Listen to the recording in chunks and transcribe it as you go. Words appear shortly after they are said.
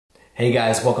Hey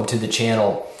guys, welcome to the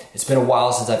channel. It's been a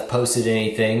while since I've posted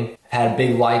anything. I've had a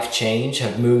big life change.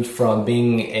 I've moved from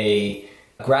being a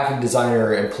graphic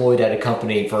designer employed at a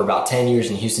company for about 10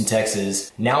 years in Houston,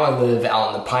 Texas. Now I live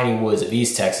out in the piney woods of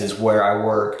East Texas where I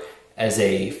work as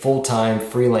a full-time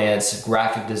freelance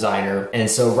graphic designer. And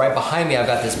so right behind me I've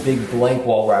got this big blank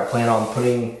wall where I plan on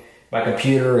putting my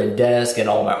computer and desk and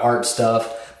all my art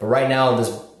stuff. But right now this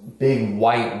big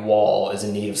white wall is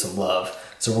in need of some love.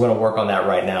 So we're gonna work on that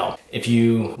right now. If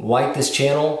you like this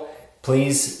channel,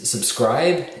 please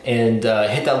subscribe and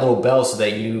hit that little bell so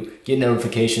that you get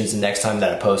notifications the next time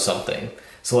that I post something.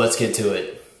 So let's get to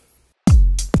it.